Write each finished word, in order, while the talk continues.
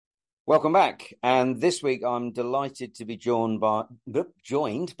Welcome back. And this week, I'm delighted to be joined by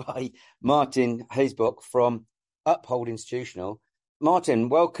Martin Hiesboeck from Uphold Institutional. Martin,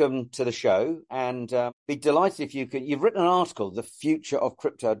 welcome to the show, and be delighted if you could. You've written an article, "The Future of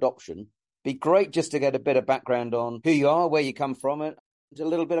Crypto Adoption." Be great just to get a bit of background on who you are, where you come from, and a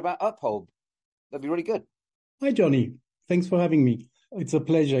little bit about Uphold. That'd be really good. Hi, Johnny. Thanks for having me. It's a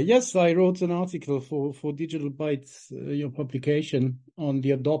pleasure. Yes, I wrote an article for Digital Bytes, your publication, on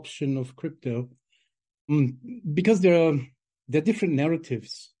the adoption of crypto, because there are different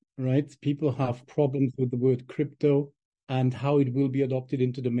narratives, right? People have problems with the word crypto and how it will be adopted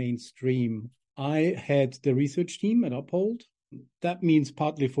into the mainstream. I had the research team at Uphold. That means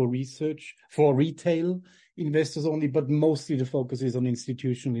partly for research, for retail investors only, but mostly the focus is on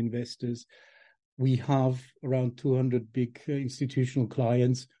institutional investors. We have around 200 big institutional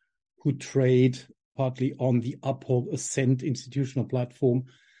clients who trade partly on the Uphold Ascent institutional platform.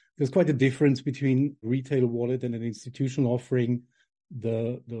 There's quite a difference between retail wallet and an institutional offering.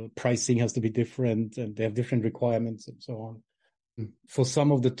 The pricing has to be different, and they have different requirements and so on. For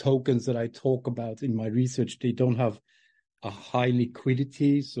some of the tokens that I talk about in my research, they don't have a high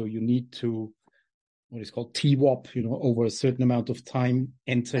liquidity, so you need to, what is called TWAP, over a certain amount of time,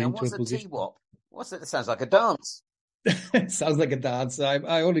 enter into a position. What's a TWAP? What's it? It sounds like a dance. It sounds like a dance.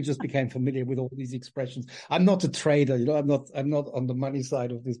 I only just became familiar with all these expressions. I'm not a trader, I'm not on the money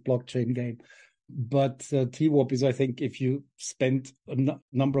side of this blockchain game. But TWAP is, I think, if you spend a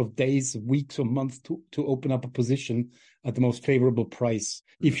number of days, weeks, or months to open up a position at the most favorable price.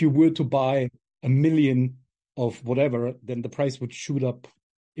 If you were to buy 1 million of whatever, then the price would shoot up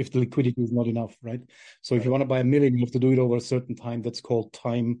if the liquidity is not enough, right? So if you want to buy 1 million, you have to do it over a certain time. That's called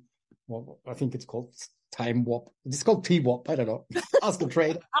time. Well, I think it's called time warp. It's called TWAP. I don't know. Ask a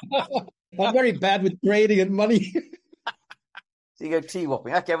trader. I'm very bad with trading and money. So you go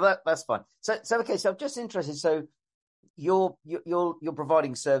TWAPing. Okay, well that's fine. So I'm just interested. So you're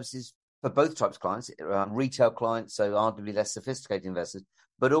providing services for both types of clients, retail clients, so arguably less sophisticated investors,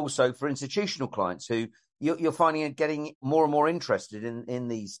 but also for institutional clients who you're finding are getting more and more interested in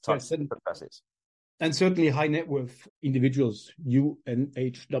these types of assets. And certainly high net worth individuals,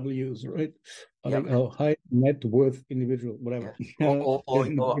 UNHWs, right? Yep. High net worth individual, whatever. Yeah. Or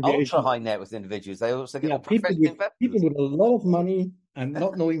ultra high net worth individuals. They also get people with a lot of money and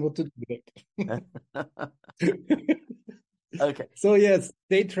not knowing what to do with it. Okay. So yes,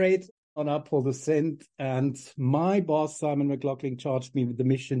 they trade on Uphold Ascent, and my boss, Simon McLaughlin, charged me with the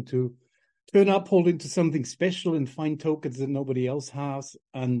mission to turn Uphold into something special and find tokens that nobody else has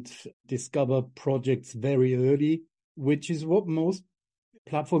and discover projects very early, which is what most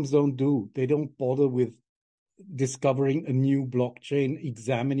platforms don't do. They don't bother with discovering a new blockchain,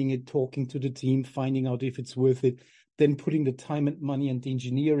 examining it, talking to the team, finding out if it's worth it, then putting the time and money and the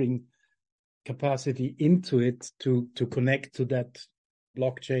engineering capacity into it to connect to that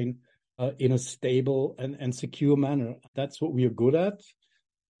blockchain in a stable and secure manner. That's what we are good at.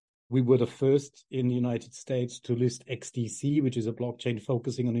 We were the first in the United States to list XDC, which is a blockchain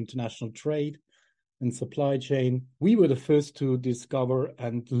focusing on international trade and supply chain. We were the first to discover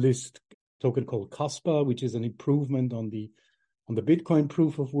and list a token called Casper, which is an improvement on the Bitcoin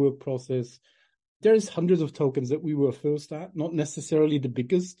proof of work process. There's hundreds of tokens that we were first at, not necessarily the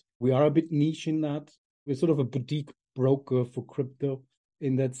biggest. We are a bit niche in that. We're sort of a boutique broker for crypto.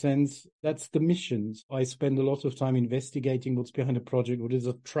 In that sense, that's the mission. I spend a lot of time investigating what's behind the project. What is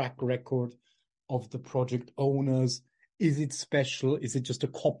a track record of the project owners? Is it special? Is it just a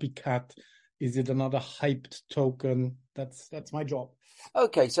copycat? Is it another hyped token? That's my job.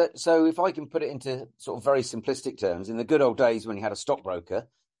 Okay, so if I can put it into sort of very simplistic terms, in the good old days when you had a stockbroker,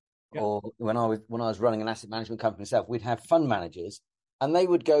 or when I was running an asset management company myself, we'd have fund managers, and they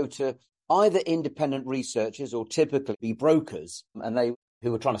would go to either independent researchers or typically brokers, and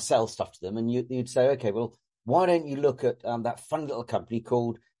who were trying to sell stuff to them, and you'd say, okay, well, why don't you look at that fun little company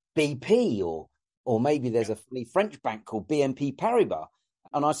called BP, or maybe there's a funny French bank called BNP Paribas,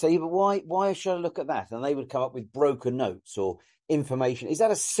 and I'd say, but why should I look at that? And they would come up with broker notes or information. Is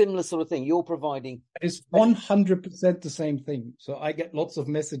that a similar sort of thing you're providing? It's 100% the same thing. So I get lots of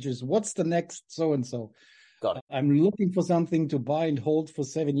messages. What's the next so and so? Got it. I'm looking for something to buy and hold for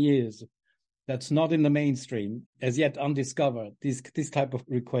 7 years. That's not in the mainstream, as yet undiscovered. This type of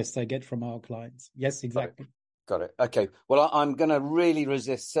requests I get from our clients. Yes, exactly. Got it. Okay. Well, I'm going to really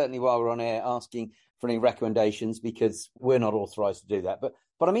resist, certainly while we're on air, asking for any recommendations because we're not authorized to do that. But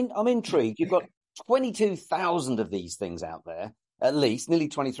I'm intrigued. You've got 22,000 of these things out there, at least, nearly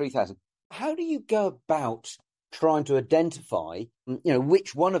 23,000. How do you go about trying to identify,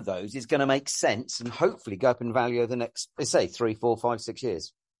 which one of those is going to make sense and hopefully go up in value over the next, let's say, 3, 4, 5, 6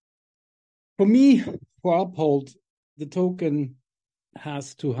 years? For me, for Uphold, the token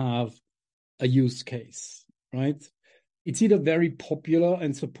has to have a use case, right? It's either very popular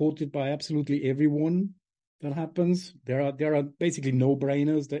and supported by absolutely everyone that happens. There are basically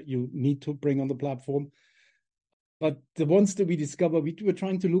no-brainers that you need to bring on the platform. But the ones that we discover, we were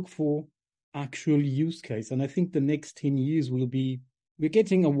trying to look for actual use case. And I think the next 10 years will be, we're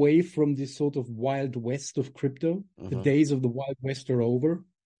getting away from this sort of wild west of crypto. Mm-hmm. The days of the wild west are over.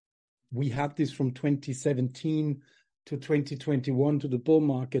 We had this from 2017 to 2021 to the bull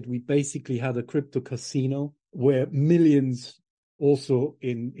market. We basically had a crypto casino where millions also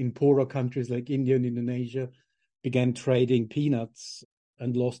in poorer countries like India and Indonesia began trading peanuts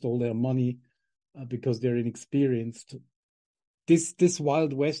and lost all their money because they're inexperienced. This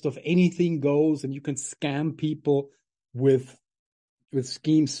wild west of anything goes, and you can scam people with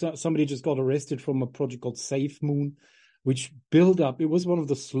schemes. Somebody just got arrested from a project called Safe Moon, which built up. It was one of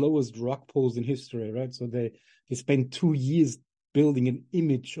the slowest rug pulls in history, right? So they spent 2 years building an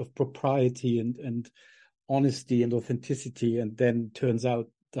image of propriety and honesty and authenticity, and then turns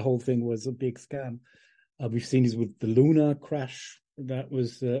out the whole thing was a big scam. We've seen this with the Luna crash that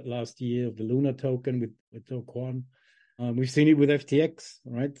was last year, of the Luna token with Do Kwon. We've seen it with FTX,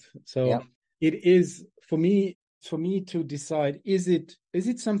 right? So It is for me to decide: is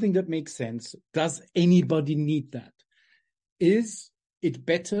it something that makes sense? Does anybody need that? Is it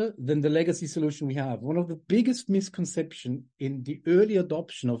better than the legacy solution we have? One of the biggest misconceptions in the early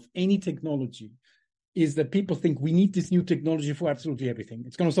adoption of any technology is that people think we need this new technology for absolutely everything.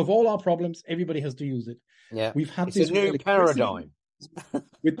 It's going to solve all our problems. Everybody has to use it. Yeah, we've had it's this a new paradigm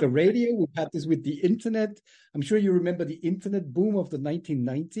with the radio. We've had this with the internet. I'm sure you remember the internet boom of the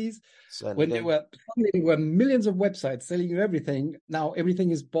 1990s. Certainly when there were millions of websites selling you everything. Now everything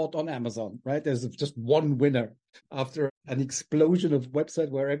is bought on Amazon, right? There's just one winner after an explosion of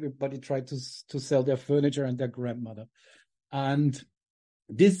websites where everybody tried to sell their furniture and their grandmother. And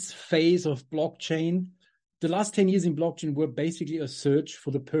this phase of blockchain, the last 10 years in blockchain were basically a search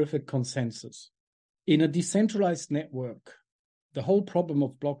for the perfect consensus. In a decentralized network, the whole problem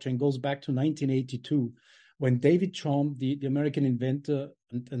of blockchain goes back to 1982, when David Chaum, the American inventor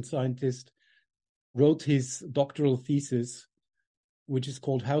and scientist, wrote his doctoral thesis, which is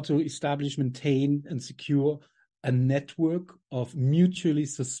called How to Establish, Maintain, and Secure a Network of Mutually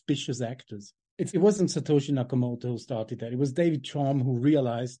Suspicious Actors. It wasn't Satoshi Nakamoto who started that. It was David Chaum who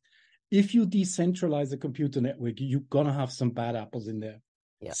realized if you decentralize a computer network, you're going to have some bad apples in there.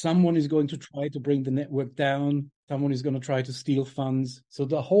 Yeah. Someone is going to try to bring the network down. Someone is going to try to steal funds. So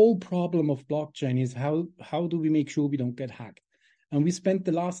the whole problem of blockchain is how do we make sure we don't get hacked? And we spent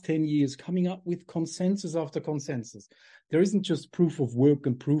the last 10 years coming up with consensus after consensus. There isn't just proof of work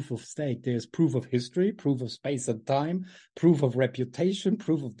and proof of stake. There's proof of history, proof of space and time, proof of reputation,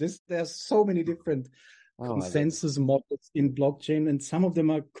 proof of this. There's so many different consensus models in blockchain, and some of them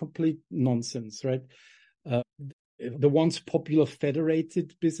are complete nonsense, right? The once popular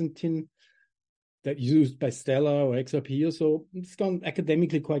federated Byzantine that used by Stella or XRP or so, it's gone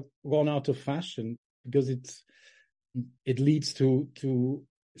academically quite gone out of fashion because it leads to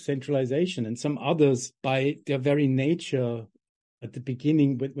centralization. And some others, by their very nature, at the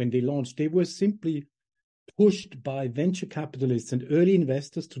beginning when they launched, they were simply pushed by venture capitalists and early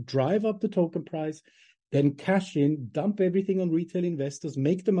investors to drive up the token price, then cash in, dump everything on retail investors,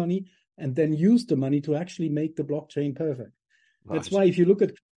 make the money, and then use the money to actually make the blockchain perfect. Right. That's why if you look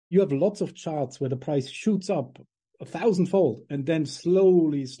at, you have lots of charts where the price shoots up 1,000-fold and then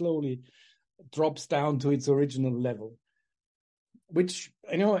slowly drops down to its original level. Which,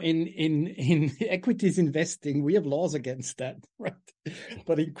 you know, in equities investing, we have laws against that, right?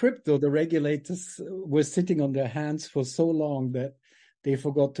 But in crypto, the regulators were sitting on their hands for so long that they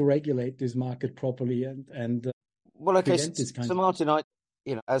forgot to regulate this market properly and well, okay, so Martin,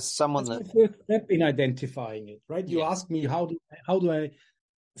 as someone that's the first step in identifying it, right? You ask me how do I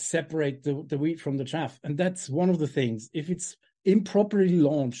separate the wheat from the chaff, and that's one of the things. If it's improperly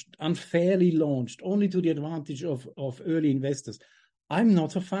launched, unfairly launched, only to the advantage of early investors, I'm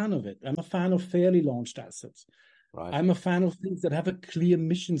not a fan of it. I'm a fan of fairly launched assets. Right. I'm a fan of things that have a clear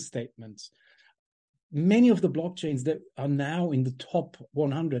mission statement. Many of the blockchains that are now in the top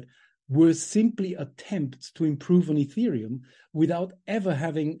 100 were simply attempts to improve on Ethereum without ever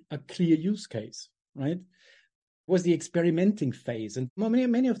having a clear use case, right? It was the experimenting phase. And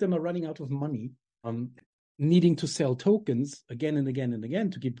many of them are running out of money, needing to sell tokens again and again and again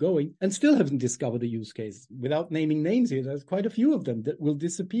to keep going, and still haven't discovered a use case. Without naming names here, there's quite a few of them that will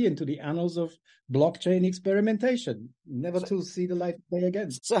disappear into the annals of blockchain experimentation, never to see the light of day again.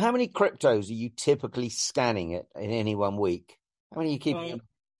 So how many cryptos are you typically scanning in any 1 week? How many are you keeping?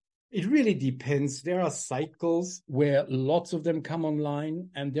 It really depends. There are cycles where lots of them come online,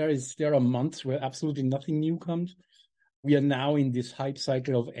 and there are months where absolutely nothing new comes. We are now in this hype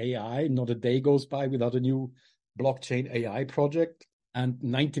cycle of AI. Not a day goes by without a new blockchain AI project, and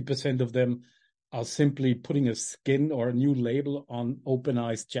 90% of them are simply putting a skin or a new label on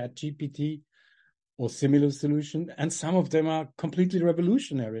OpenAI's ChatGPT or similar solution. And some of them are completely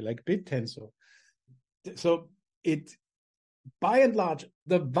revolutionary, like BitTensor. So by and large,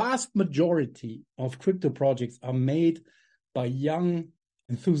 the vast majority of crypto projects are made by young,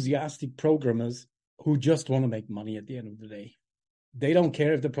 enthusiastic programmers who just want to make money at the end of the day. They don't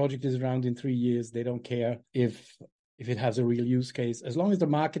care if the project is around in 3 years. They don't care if it has a real use case. As long as the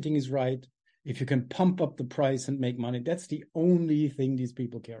marketing is right, if you can pump up the price and make money, that's the only thing these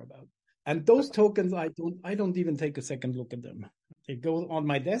people care about. And those tokens, I don't even take a second look at them. They go on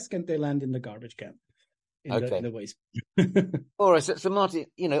my desk and they land in the garbage can. In the waste. All right. So Martin,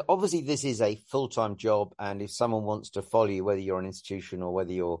 obviously this is a full-time job, and if someone wants to follow you, whether you're an institution or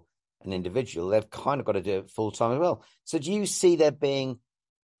whether you're an individual, they've kind of got to do it full-time as well. So do you see there being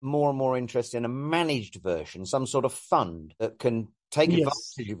more and more interest in a managed version, some sort of fund that can take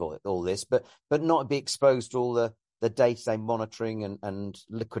advantage of all this, but not be exposed to all the day-to-day monitoring and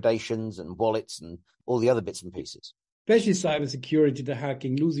liquidations and wallets and all the other bits and pieces? Especially cybersecurity, the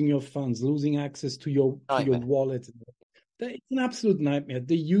hacking, losing your funds, losing access to your wallet. It's an absolute nightmare.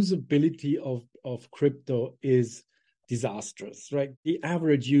 The usability of crypto is disastrous, right? The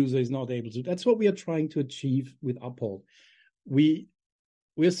average user is not able to. That's what we are trying to achieve with Uphold. We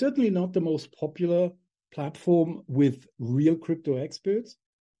are certainly not the most popular platform with real crypto experts.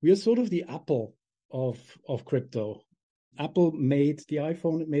 We are sort of the Apple of crypto. Apple made the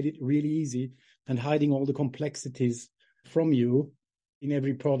iPhone, it made it really easy, and hiding all the complexities from you in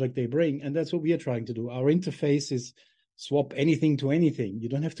every product they bring. And that's what we are trying to do. Our interface is swap anything to anything. You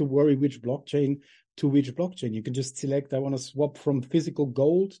don't have to worry which blockchain to which blockchain. You can just select, I want to swap from physical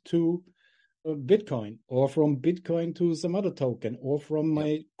gold to Bitcoin, or from Bitcoin to some other token, or from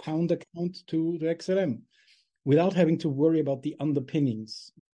my pound account to the XLM, without having to worry about the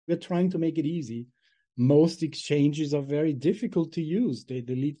underpinnings. We're trying to make it easy. Most exchanges are very difficult to use.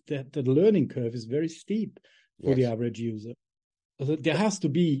 The learning curve is very steep for the average user. So there has to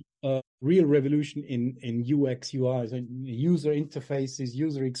be a real revolution in UX, UI, user interfaces,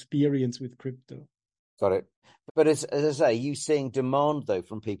 user experience with crypto. Got it. But as I say, you seeing demand though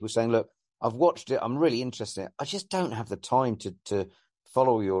from people saying, look, I've watched it, I'm really interested in it, I just don't have the time to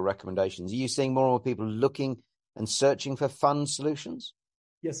follow your recommendations. Are you seeing more and more people looking and searching for fund solutions?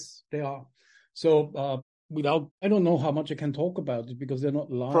 Yes, they are. So I don't know how much I can talk about it because they're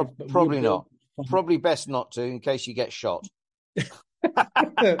not live. But probably not. Probably best not to, in case you get shot. But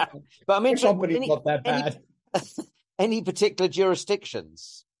I mean, not that bad. Any particular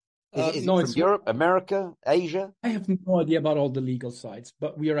jurisdictions? Is it from Europe, America, Asia? I have no idea about all the legal sides,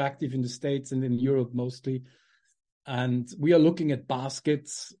 but we are active in the States and in Europe mostly. And we are looking at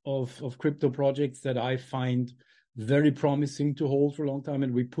baskets of crypto projects that I find very promising to hold for a long time.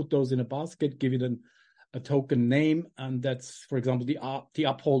 And we put those in a basket, give it a token name. And that's, for example, the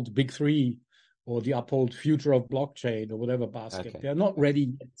Uphold Big Three or the Uphold Future of Blockchain or whatever basket. Okay. They're not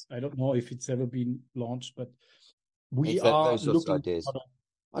ready yet. I don't know if it's ever been launched, but we are looking at ideas.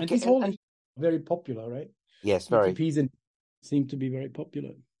 And this whole is very popular, right? Yes, very. ETPs seem to be very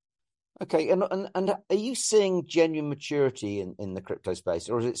popular. Okay, and are you seeing genuine maturity in the crypto space,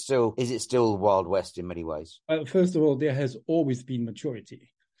 or is it still Wild West in many ways? First of all, there has always been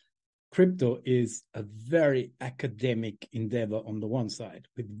maturity. Crypto is a very academic endeavor on the one side,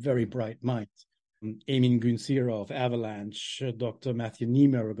 with very bright minds. Emin Günsira of Avalanche, Dr. Matthew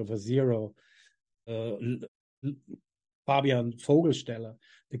Niemerg of Azero, Fabian Vogelsteller,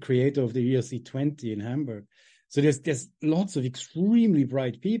 the creator of the ERC20 in Hamburg. So there's lots of extremely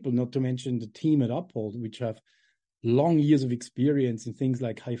bright people, not to mention the team at Uphold, which have long years of experience in things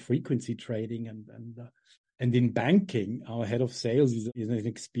like high frequency trading and in banking. Our head of sales is an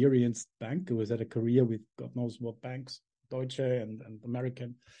experienced banker who has had a career with God knows what banks, Deutsche and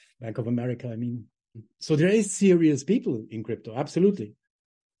American, Bank of America, I mean. So there is serious people in crypto, absolutely.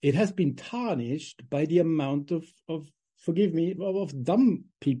 It has been tarnished by the amount of forgive me, of dumb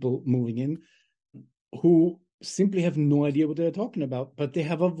people moving in who simply have no idea what they're talking about, but they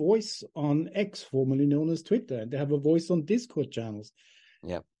have a voice on X, formerly known as Twitter, and they have a voice on Discord channels.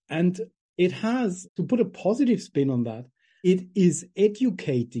 Yeah. And it has, to put a positive spin on that, it is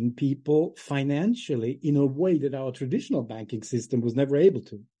educating people financially in a way that our traditional banking system was never able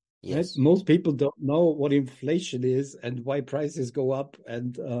to. Yes. Right? Most people don't know what inflation is and why prices go up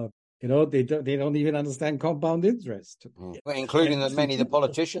and They don't even understand compound interest. Including many of the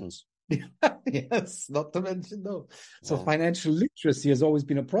politicians. Yes, not to mention no. So financial literacy has always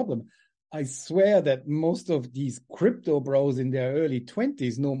been a problem. I swear that most of these crypto bros in their early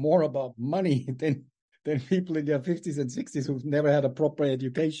 20s know more about money than people in their 50s and 60s who've never had a proper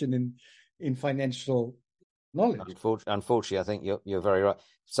education in financial knowledge. Unfortunately, I think you're very right.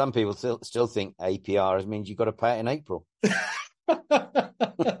 Some people still think APR means you've got to pay it in April.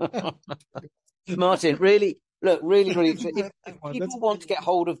 Martin, really, if people want to get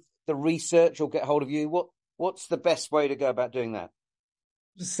hold of the research or get hold of you, what's the best way to go about doing that?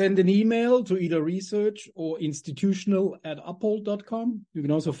 Send an email to either research or institutional@uphold.com. You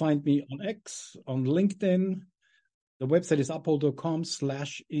can also find me on X, on LinkedIn. The website is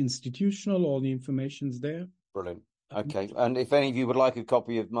uphold.com/institutional. All the information's there. Brilliant. Okay. And if any of you would like a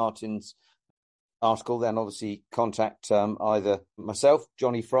copy of Martin's article, then obviously contact either myself,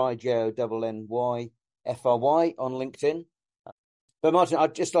 Johnny Fry, JONNYFRY, on LinkedIn. But Martin,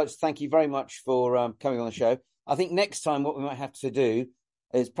 I'd just like to thank you very much for coming on the show. I think next time what we might have to do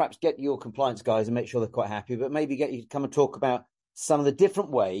is perhaps get your compliance guys and make sure they're quite happy, but maybe get you to come and talk about some of the different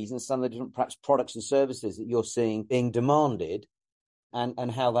ways and some of the different perhaps products and services that you're seeing being demanded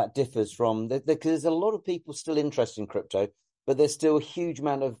and how that differs from, because there's a lot of people still interested in crypto, but there's still a huge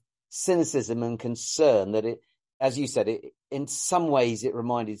amount of cynicism and concern that it, as you said, in some ways it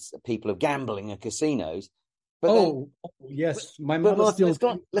reminded people of gambling and casinos. But yes, my mother still.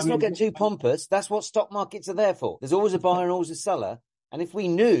 Let's not get too pompous. That's what stock markets are there for. There's always a buyer and always a seller. And if we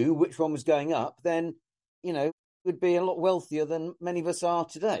knew which one was going up, then, we'd be a lot wealthiher than many of us are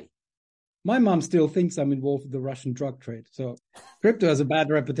today. My mom still thinks I'm involved with the Russian drug trade. So crypto has a bad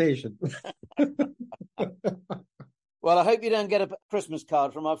reputation. Well, I hope you don't get a Christmas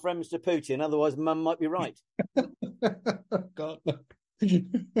card from our friend, Mr. Putin. Otherwise, Mum might be right. God.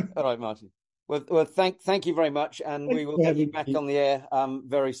 All right, Martin. Well, thank you very much. And we will get you back on the air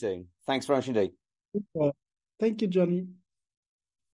very soon. Thanks very much indeed. Thank you, Johnny.